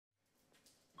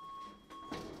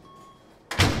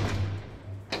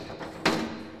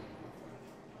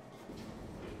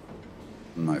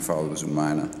My father was a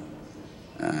miner,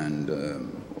 and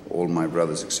all my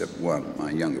brothers except one,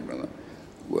 my younger brother,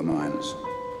 were miners.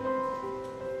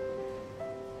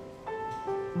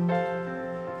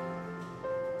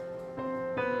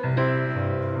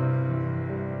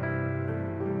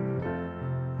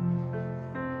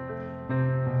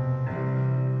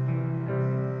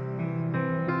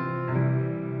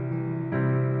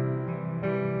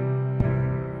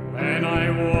 When I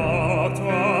walked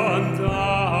on down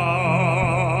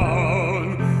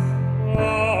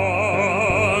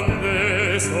on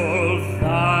this old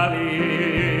valley,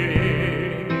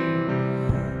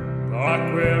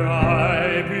 back where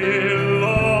I belong,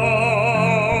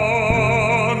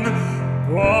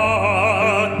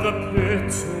 but the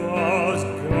pit was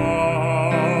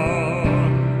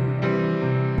gone.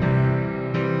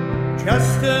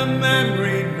 Just a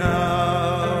memory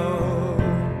now,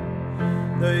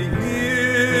 the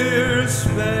years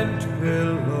spent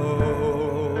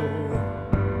below.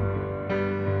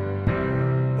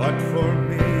 But for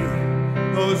me,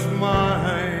 those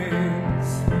mines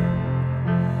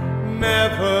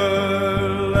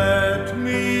never let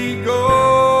me go.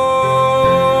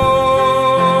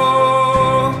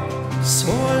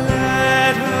 So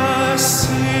let us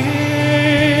sing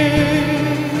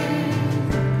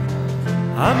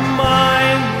a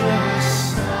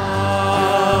mindless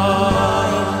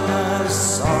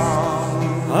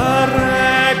song, a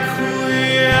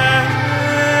requiem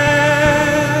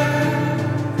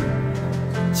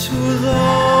to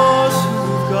those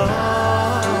who've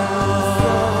gone.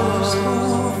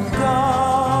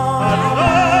 And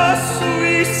thus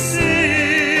we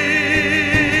sing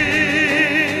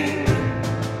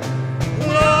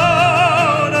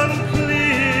loud and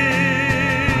clear.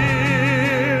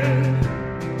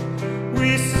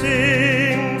 We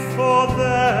sing for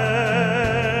them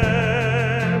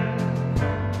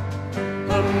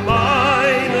a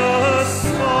minor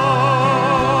song.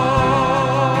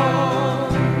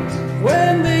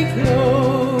 When they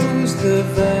close the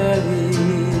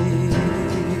valleys,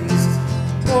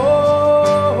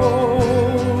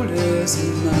 old as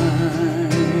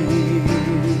mine,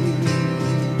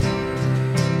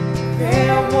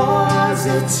 there was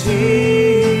a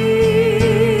tear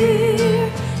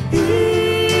in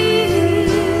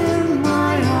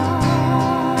my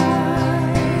eye.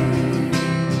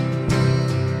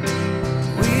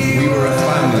 We were a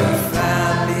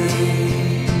family,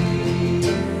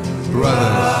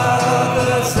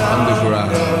 Brothers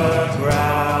underground.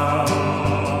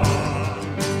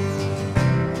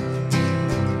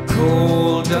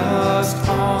 Coal dust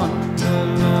on the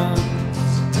lawns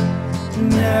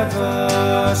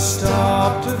never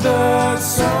stopped the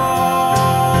song.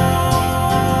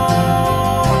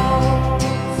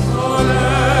 So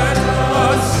let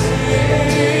us sing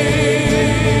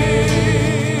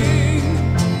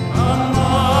a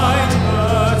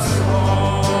mindless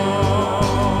song,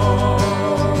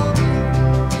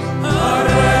 a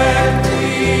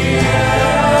requiem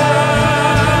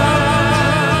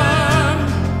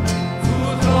to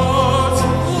those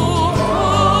who've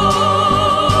gone.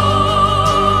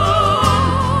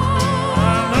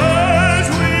 And as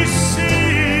we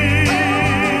sing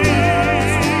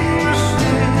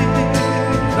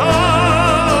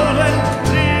loud and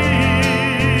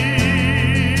clear,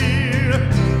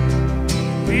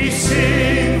 we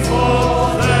sing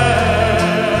for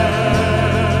them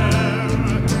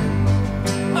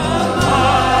a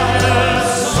mindless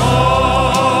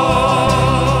song.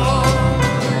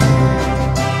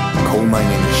 Coal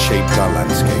mining has shaped our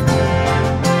landscape,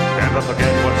 Never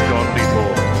forget what's gone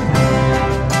before.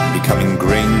 become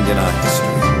ingrained in our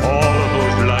history. All of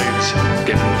those lives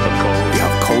given for coal. We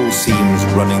have coal seams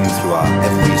running through our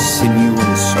every sinew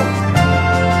and soul.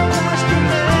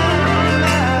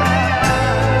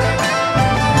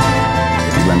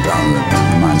 He went down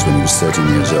the mines when he was 13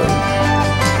 years old.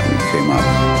 He came up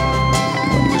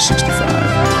when he was 65.